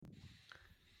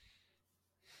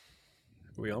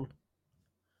Are we on?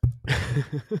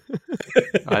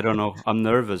 I don't know. I'm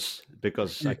nervous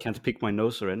because I can't pick my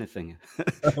nose or anything.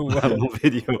 I'm on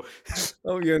video.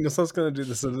 Oh yeah, no, so I was going to do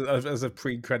this as a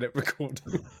pre-credit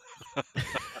recording.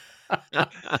 I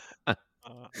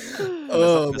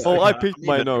picked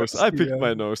my nose. I picked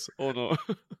my nose. Oh no.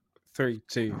 3,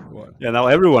 2, 1. Yeah, now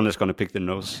everyone is going to pick the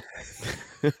nose.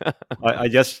 I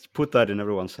just put that in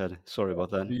everyone's head. Sorry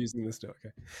about that. You're using this still, okay.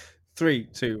 3,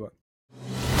 2, 1.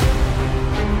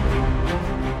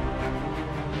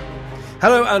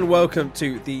 Hello and welcome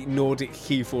to the Nordic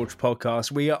Keyforge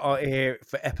podcast. We are here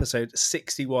for episode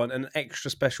 61, an extra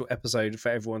special episode for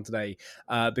everyone today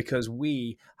because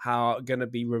we are going to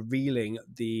be revealing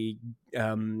the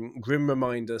Grim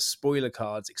Reminder spoiler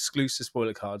cards, exclusive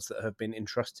spoiler cards that have been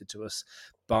entrusted to us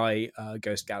by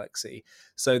Ghost Galaxy.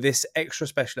 So this extra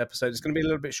special episode is going to be a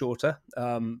little bit shorter,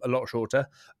 a lot shorter,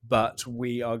 but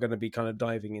we are going to be kind of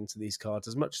diving into these cards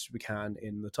as much as we can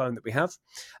in the time that we have.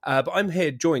 But I'm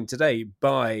here joined today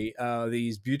by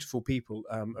these beautiful people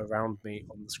around me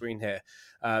on the screen here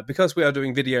because we are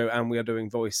doing video and we are doing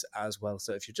voice as well.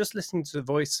 So if you're just listening to the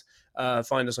voice,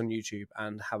 find us on YouTube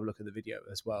and have a look at the video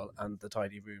as well and the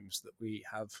tidy rooms that we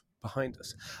have behind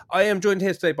us. I am joined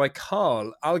here today by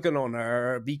Carl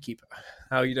Algernon, beekeeper.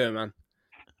 How are you doing, man?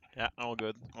 Yeah, all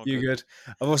good. You good?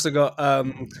 I've also got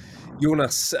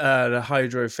Jonas, the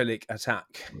hydrophilic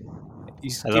attack.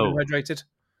 You keeping hydrated?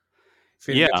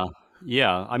 Feeling good?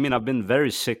 Yeah. I mean, I've been very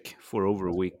sick for over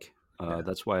a week.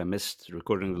 That's why I missed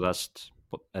recording the last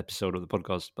episode of the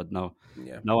podcast. But now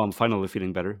I'm finally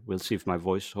feeling better. We'll see if my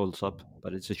voice holds up.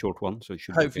 But it's a short one, so it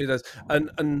should. Hopefully it does.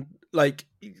 And like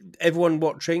everyone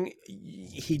watching,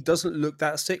 he doesn't look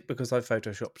that sick because I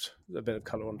photoshopped a bit of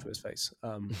color onto his face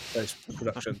post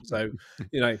production. So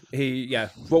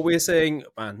what we're saying,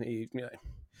 man,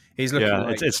 he's looking. Yeah,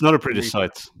 like it's not a pretty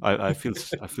sight. I feel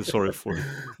sorry for him.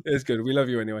 It's good. We love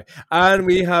you anyway. And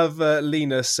we have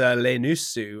Linus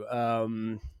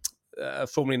Lenusu,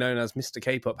 formerly known as Mr.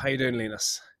 K-pop. How you doing,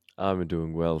 Linus? I'm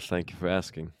doing well. Thank you for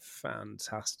asking.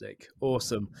 Fantastic.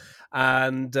 Awesome.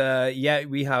 And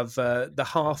we have the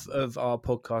half of our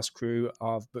podcast crew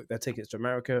have booked their tickets to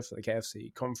America for the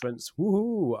KFC conference.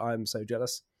 Woohoo! I'm so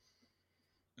jealous.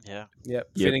 Yeah. Yep.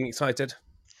 Feeling excited?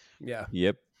 Yeah.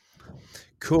 Yep.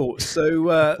 Cool.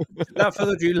 So without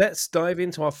further ado, let's dive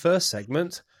into our first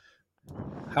segment.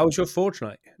 How was your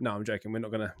fortnight? No, I'm joking. We're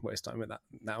not going to waste time with that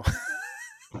now.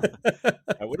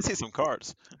 I want to see some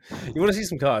cards. You want to see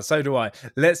some cards? So do I.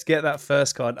 Let's get that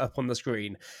first card up on the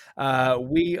screen.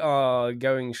 We are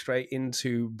going straight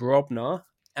into Brobnar,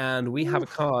 and we have a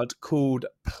card called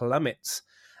Plummet.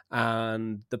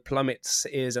 And the Plummet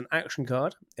is an action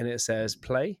card, and it says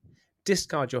play,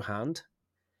 discard your hand,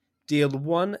 deal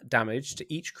 1 damage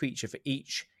to each creature for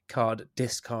each card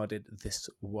discarded this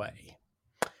way.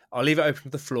 I'll leave it open to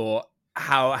the floor.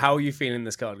 How are you feeling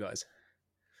this card, guys?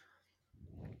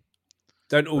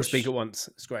 Don't all speak at once.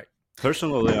 It's great.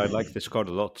 Personally, I like this card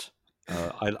a lot.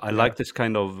 I like this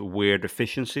kind of weird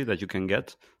efficiency that you can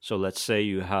get. So let's say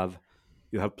you have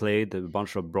played a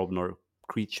bunch of Brobnar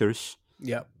creatures.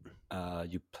 Yeah.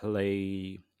 You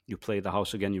play the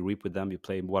house again. You reap with them. You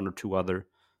play one or two other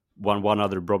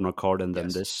Brobnar card, and then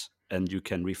this, and you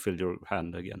can refill your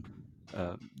hand again,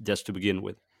 just to begin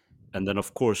with. And then,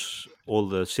 of course, all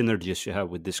the synergies you have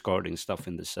with discarding stuff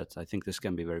in this set. I think this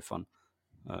can be very fun.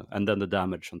 And then the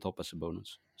damage on top as a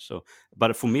bonus. So,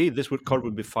 but for me, this card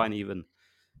would be fine even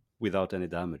without any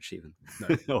damage, even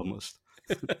almost.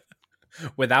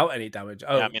 Without any damage.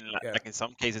 Oh, yeah, I mean, like in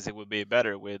some cases, it would be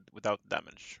better without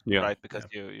damage, right? Because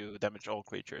you damage all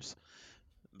creatures.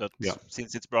 But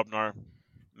since it's Brobnar,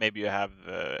 maybe you have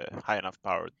high enough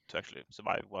power to actually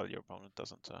survive while your opponent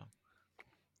doesn't.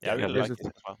 I really like it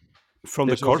as well. From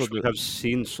the cards we have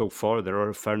seen so far, there are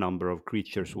a fair number of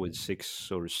creatures with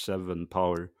 6 or 7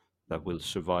 power that will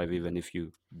survive even if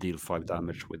you deal 5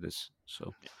 damage with this.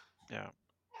 So, yeah.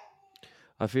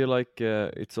 I feel like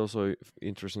it's also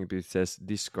interesting because it says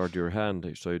discard your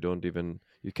hand, so you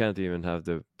can't even have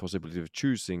the possibility of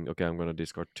choosing. Okay, I'm going to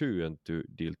discard 2 and to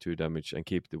deal 2 damage and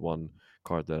keep the 1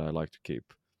 card that I like to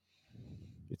keep.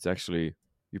 It's actually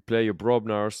you play your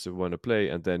Brobnars you want to play,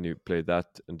 and then you play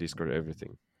that and discard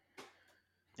everything.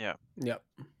 Yeah.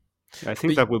 I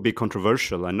think that will be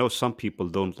controversial. I know some people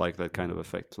don't like that kind of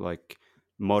effect. Like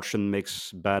Martian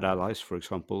makes bad allies, for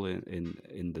example,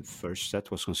 in the first set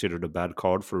was considered a bad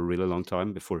card for a really long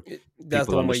time before that's people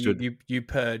the one understood. Where you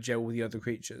purge all the other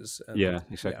creatures.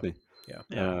 Exactly.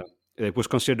 Yeah. It was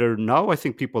considered. Now I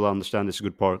think people understand it's a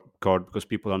good card because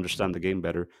people understand the game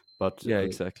better. But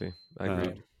exactly. I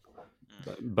agree.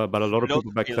 But a lot of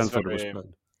people back then thought it was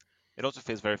bad. It also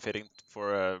feels very fitting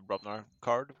for a Brobnar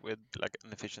card with like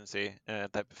an efficiency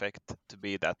type effect to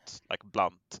be that like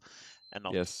blunt and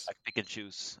not like pick and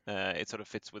choose. It sort of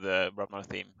fits with the Brobnar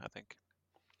theme, I think.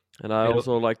 And I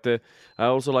also like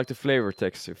the flavor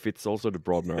text. It fits also the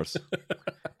Brobnars.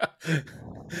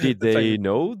 Did they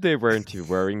know they weren't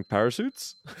wearing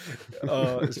parachutes?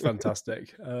 Oh, it's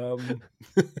fantastic.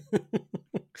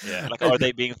 Yeah, like are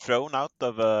they being thrown out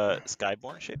of a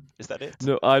Skyborn ship? Is that it?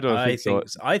 No, I don't think so.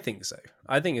 I think so.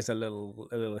 I think it's a little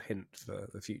hint for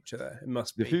the future there. It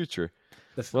must be the future.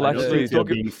 Well, actually, they're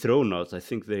being thrown out. I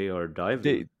think they are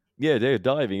diving. They're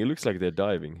diving. It looks like they're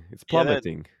diving. It's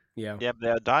plummeting. Yeah, they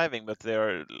are diving, but they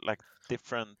are like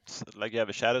different. Like you have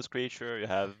a Shadows creature, you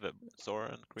have a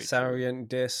Soren creature. Saurian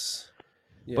Dis.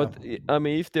 Yeah. But I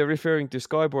mean, if they're referring to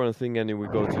Skyborn thing, and we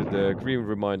go to the Grim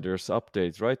Reminders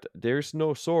updates, right? There's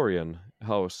no Saurian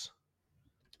house,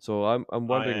 so I'm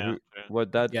wondering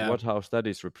what house that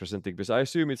is representing. Because I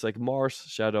assume it's like Mars,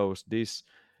 Shadows, this,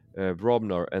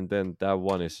 Brobnar, and then that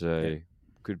one is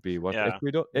could be what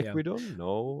Equidon? Equidon?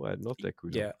 No, not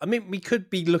Equidon. Yeah, I mean, we could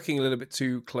be looking a little bit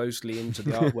too closely into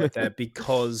the artwork there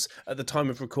because at the time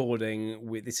of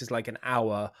recording, this is like an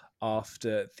hour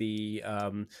after the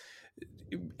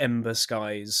Ember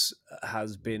Skies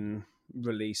has been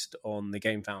released on the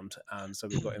GameFound, and so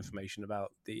we've got information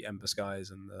about the Ember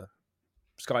Skies and the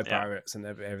Sky Pirates and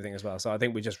everything as well. So I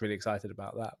think we're just really excited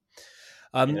about that.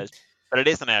 But it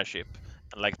is an airship,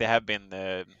 and like they have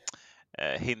been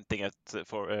hinting at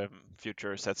for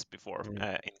future sets before in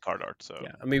card art. So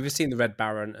yeah, I mean we've seen the Red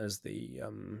Baron as the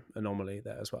anomaly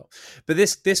there as well. But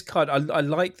this card, I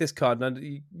like this card,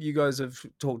 and you guys have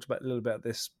talked about a little bit of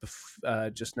this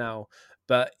just now.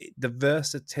 But the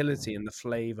versatility and the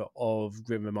flavor of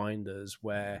Grim Reminders,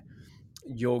 where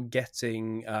you're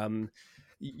getting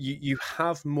you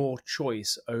have more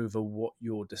choice over what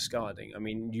you're discarding. I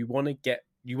mean, you want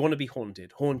to be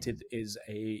haunted. Haunted is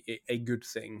a good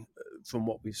thing from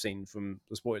what we've seen from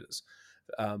the spoilers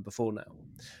before now.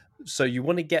 So you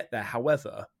want to get there.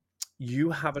 However,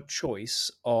 you have a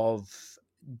choice of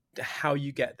how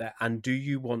you get there, and do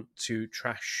you want to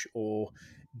trash or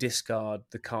discard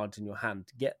the cards in your hand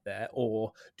to get there,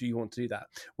 or do you want to do that?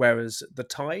 Whereas the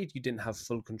Tide, you didn't have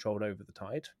full control over the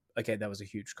Tide. Okay, that was a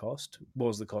huge cost.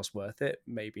 Was the cost worth it?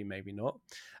 Maybe, maybe not.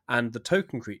 And the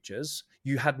token creatures,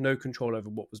 you had no control over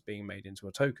what was being made into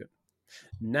a token.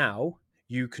 Now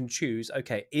you can choose,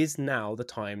 okay, is now the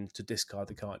time to discard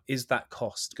the card? Is that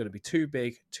cost going to be too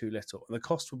big, too little? And the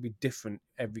cost will be different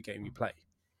every game you play.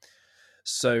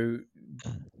 So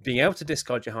being able to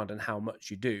discard your hand and how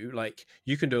much you do, like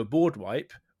you can do a board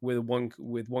wipe with one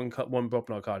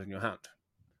Brobnar card in your hand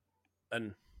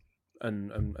and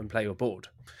play your board.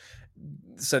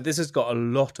 So this has got a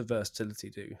lot of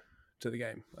versatility to the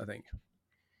game, I think.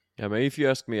 Yeah, but if you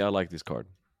ask me, I like this card.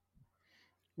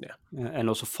 Yeah, and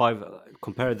also 5.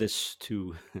 Compare this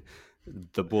to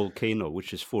the Volcano,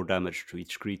 which is 4 damage to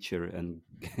each creature and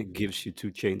gives you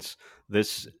 2 chains.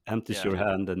 This empties your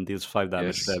hand and deals 5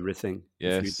 damage to everything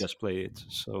if you just play it.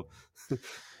 So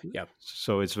yeah,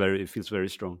 so it feels very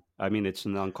strong. I mean, it's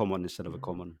an uncommon instead of a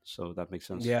common, so that makes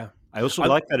sense. Yeah, I also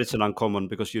like that it's an uncommon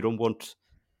because you don't want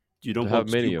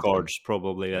 2 cards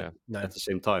probably at the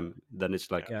same time. Then it's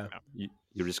like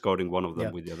you're discarding one of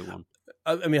them with the other one.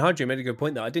 I mean, Hadri made a good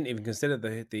point there. I didn't even consider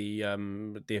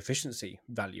the efficiency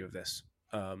value of this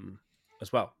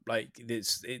as well. Like the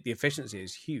efficiency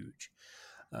is huge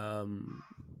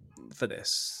for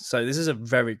this. So this is a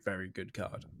very, very good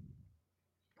card.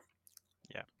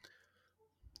 Yeah.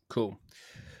 Cool.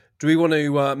 Do we want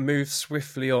to move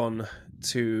swiftly on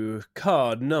to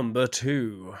card number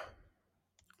 2?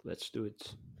 Let's do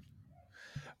it.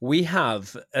 We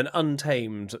have an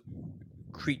untamed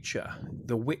creature,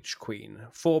 the Witch Queen.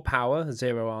 4 power,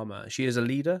 0 armor. She is a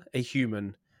leader, a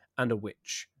human, and a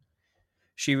witch.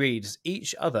 She reads,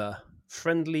 each other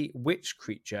friendly witch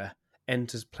creature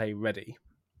enters play ready.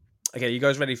 Okay, you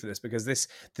guys ready for this? Because this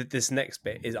next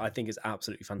bit I think is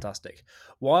absolutely fantastic.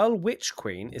 While Witch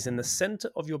Queen is in the center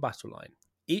of your battle line,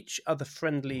 each other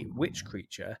friendly witch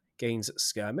creature gains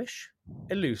skirmish,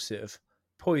 elusive,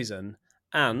 poison,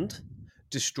 and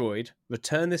destroyed.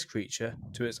 Return this creature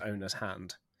to its owner's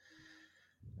hand.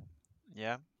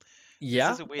 Yeah. Yeah.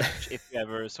 This is a witch if you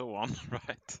ever saw one,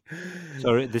 right?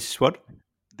 Sorry, this is what?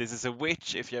 This is a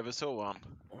witch if you ever saw one.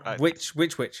 Right? Which?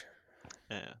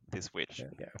 This witch.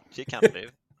 Yeah. She can't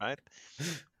live, right?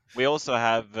 We also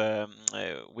have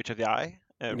Witch of the Eye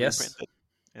reprinted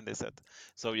in this set.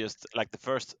 So just like the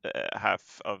first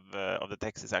half of the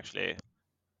text is actually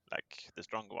like the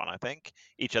stronger one, I think.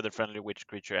 Each other friendly witch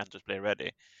creature enters play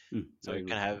ready. So you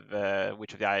can have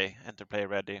Witch of the Eye enter play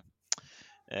ready.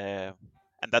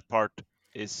 and that part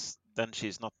is then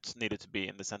she's not needed to be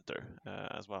in the center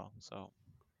as well. So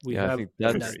I think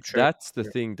that's the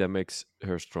thing that makes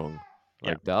her strong.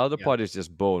 Like the other part is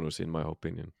just bonus, in my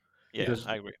opinion. Yeah,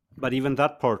 I agree. But even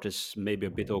that part is maybe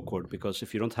a bit awkward, because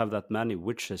if you don't have that many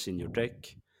witches in your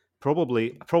deck,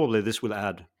 probably this will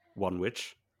add one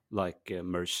witch, like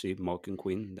Mercy, Malkin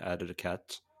Queen added a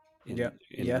cat in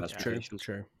mastications.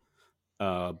 True.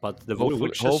 But the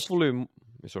hopefully,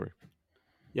 witches, sorry.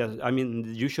 Yeah, I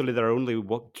mean, usually there are only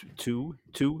two.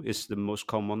 Two is the most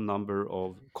common number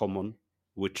of common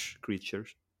witch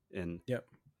creatures in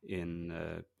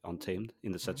Untamed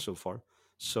in the set so far.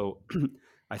 So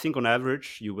I think on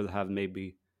average you will have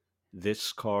maybe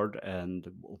this card and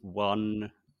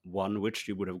one witch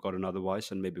you would have gotten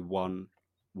otherwise, and maybe one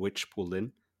witch pulled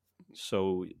in.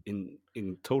 So in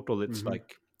total it's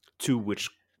like two witch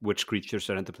creatures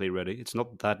that enter play ready. It's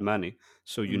not that many,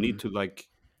 so you need to like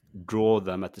draw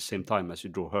them at the same time as you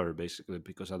draw her, basically,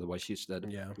 because otherwise she's dead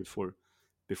before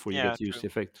you get to use the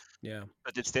effect. Yeah,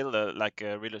 but it's still like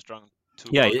a really strong two.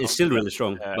 Yeah, it's still really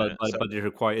strong, but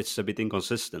so it's a bit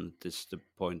inconsistent. Is the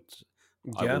point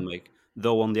I will make.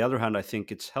 Though on the other hand, I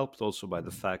think it's helped also by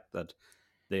the fact that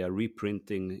they are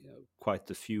reprinting quite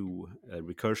a few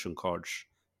recursion cards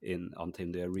in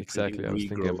Untamed. They are reprinting Exactly, I was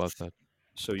thinking about that.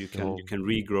 So you can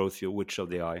regrowth your Witch of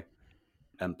the Eye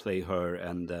and play her,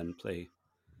 and then play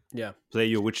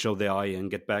your Witch of the Eye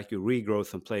and get back your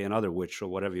regrowth and play another witch or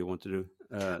whatever you want to do.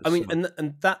 I mean,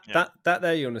 and that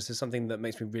there, Jonas, is something that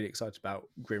makes me really excited about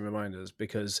Green Reminders,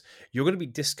 because you're going to be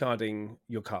discarding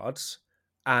your cards,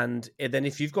 and then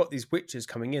if you've got these witches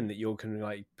coming in that you can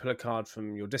like pull a card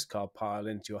from your discard pile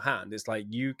into your hand, it's like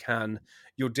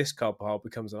your discard pile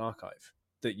becomes an archive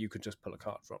that you could just pull a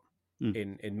card from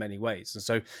in many ways. And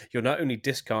so you're not only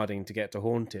discarding to get to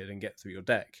Haunted and get through your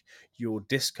deck, you're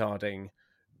discarding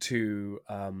to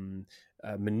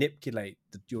manipulate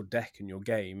your deck and your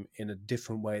game in a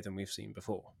different way than we've seen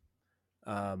before.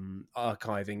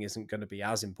 Archiving isn't going to be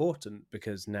as important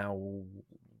because now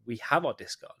we have our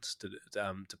discards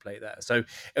to play there. So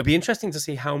it'll be interesting to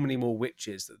see how many more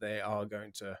witches that they are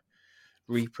going to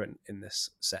reprint in this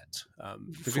set.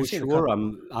 For sure,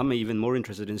 I'm even more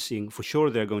interested in seeing. For sure,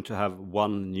 they're going to have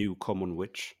one new common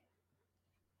witch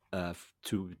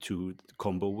to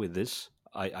combo with this.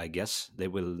 I guess they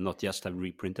will not just have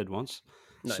reprinted ones.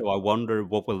 No. So I wonder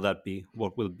what will that be?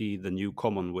 What will be the new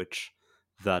common witch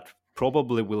that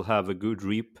probably will have a good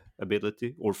reap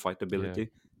ability or fight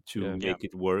ability to make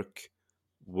it work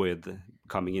with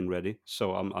coming in ready.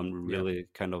 So I'm really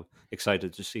kind of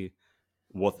excited to see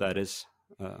what that is.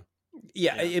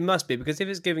 It must be, because if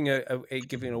it's giving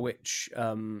a witch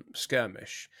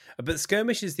skirmish, but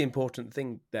skirmish is the important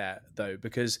thing there, though,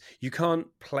 because you can't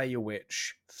play a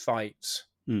witch, fight,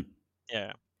 and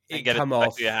get come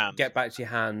off, get back to your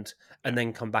hand, and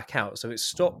then come back out. So it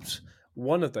stopped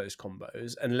one of those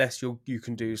combos unless you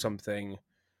can do something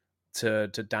to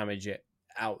damage it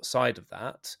outside of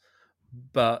that.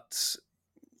 But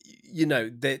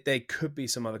there could be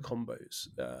some other combos.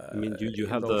 I mean, you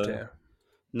have here.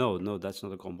 No, that's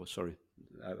not a combo. Sorry,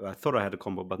 I thought I had a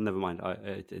combo, but never mind.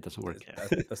 It doesn't work.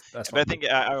 That's but I think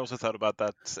I also thought about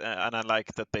that, and I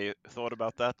like that they thought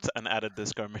about that and added the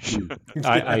skirmish.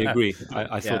 I agree.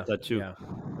 I thought that too. Yeah.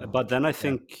 But then I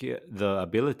think the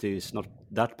ability is not,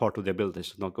 that part of the ability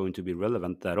is not going to be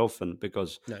relevant that often,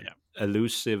 because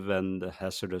elusive and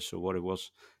hazardous, or what it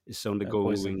was, is only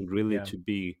going really to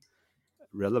be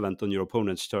relevant on your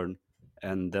opponent's turn.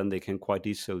 And then they can quite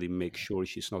easily make sure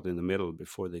she's not in the middle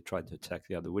before they try to attack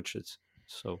the other witches.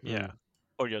 So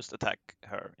or just attack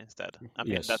her instead. I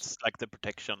mean, that's like the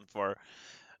protection for.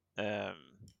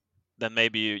 Then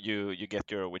maybe you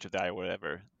get your Witch of the Eye or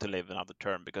whatever to live another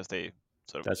turn, because they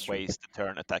sort of waste the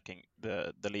turn attacking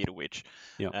the leader witch.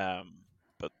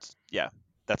 But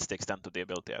that's the extent of the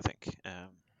ability, I think.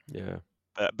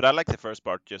 But I like the first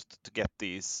part, just to get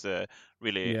these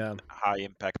really high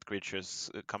impact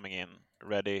creatures coming in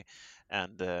ready,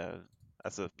 and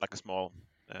as a small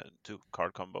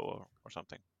 2-card combo or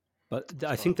something. But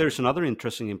I think there's another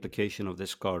interesting implication of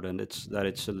this card, and it's that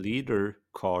it's a leader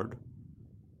card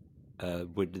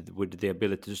with the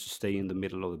ability to stay in the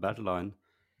middle of the battle line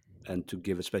and to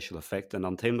give a special effect. And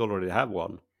Untamed already have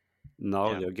one.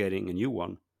 Now they're getting a new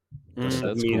one. Does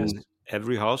that mean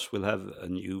every house will have a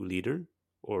new leader?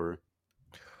 Or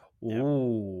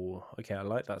okay, I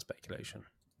like that speculation.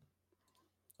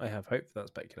 I have hope for that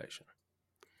speculation.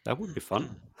 That would be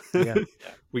fun. Yeah.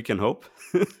 We can hope.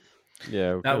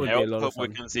 That would be a lot of fun.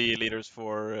 We can see leaders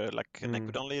for like an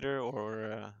Equidon leader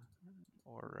or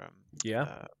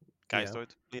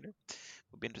Geistoid leader.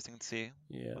 would be interesting to see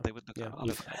Yeah. what they would look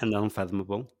like. And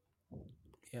unfathomable.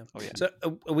 Yeah. Oh, yeah. So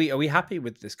are we happy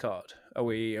with this card? Are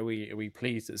we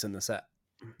pleased it's in the set?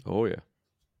 Oh yeah.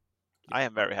 I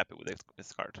am very happy with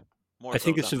this card. I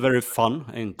think it's a very fun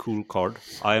and cool card.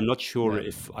 I am not sure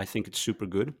if I think it's super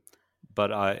good,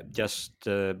 but I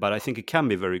think it can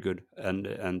be very good, and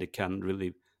it can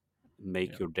really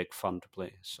make your deck fun to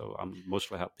play. So I'm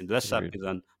mostly happy. Less happy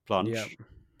than Plunge,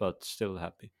 but still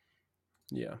happy.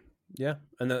 Yeah. Yeah,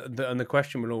 and the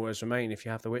question will always remain: if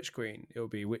you have the Witch Queen, it will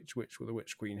be which will the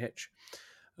Witch Queen hitch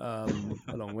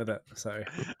along with it. So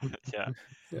yeah,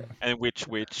 and which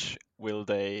will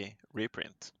they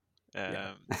reprint?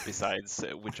 Besides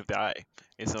Witch of the Eye,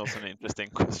 is also an interesting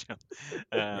question.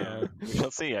 We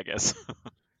shall see, I guess.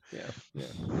 Yeah.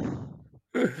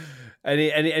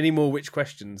 Any more witch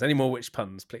questions? Any more witch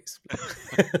puns, please?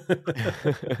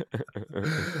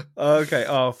 Okay.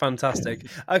 Oh, fantastic.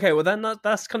 Okay. Well, then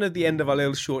that's kind of the end of our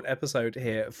little short episode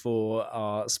here for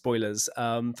our spoilers.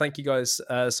 Thank you guys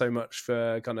so much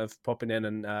for kind of popping in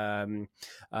and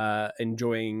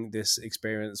enjoying this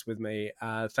experience with me.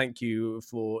 Thank you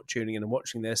for tuning in and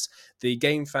watching this. The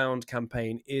Game Found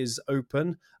campaign is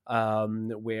open.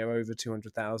 We're over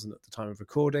 200,000 at the time of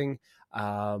recording.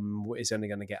 It's only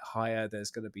going to get higher.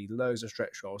 There's going to be loads of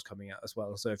stretch goals coming out as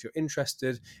well. So if you're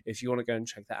interested, if you want to go and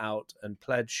check that out and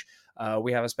pledge,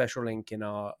 we have a special link in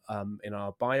our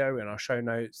bio, in our show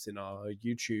notes, in our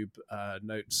YouTube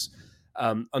notes,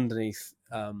 underneath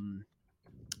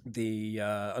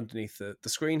the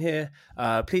screen here.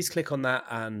 Please click on that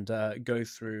and go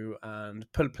through and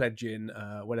put a pledge in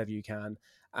whatever you can.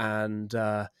 And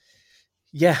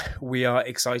yeah, we are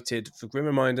excited for Grim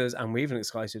Reminders, and we're even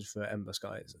excited for Ember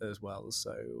Skies as well.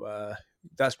 So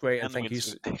that's great, and thank you.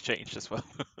 Exchange as well.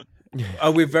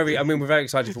 We're very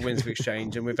excited for Winds of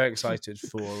Exchange, and we're very excited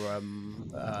for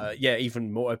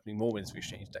even more opening more Winds of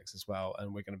Exchange decks as well.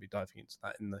 And we're going to be diving into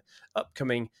that in the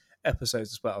upcoming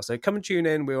episodes as well. So come and tune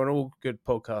in. We're on all good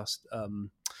podcast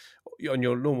on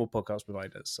your normal podcast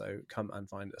providers. So come and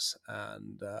find us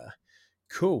and.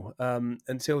 Cool.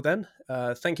 Until then,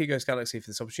 thank you, Ghost Galaxy, for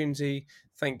this opportunity.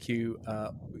 Thank you,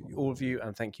 all of you,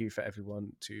 and thank you for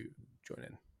everyone to join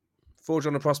in. Forge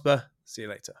on and prosper. See you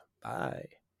later. Bye.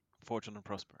 Forge on and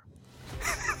prosper.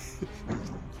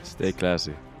 Stay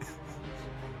classy.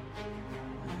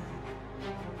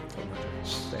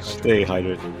 Stay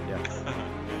hydrated. Yeah.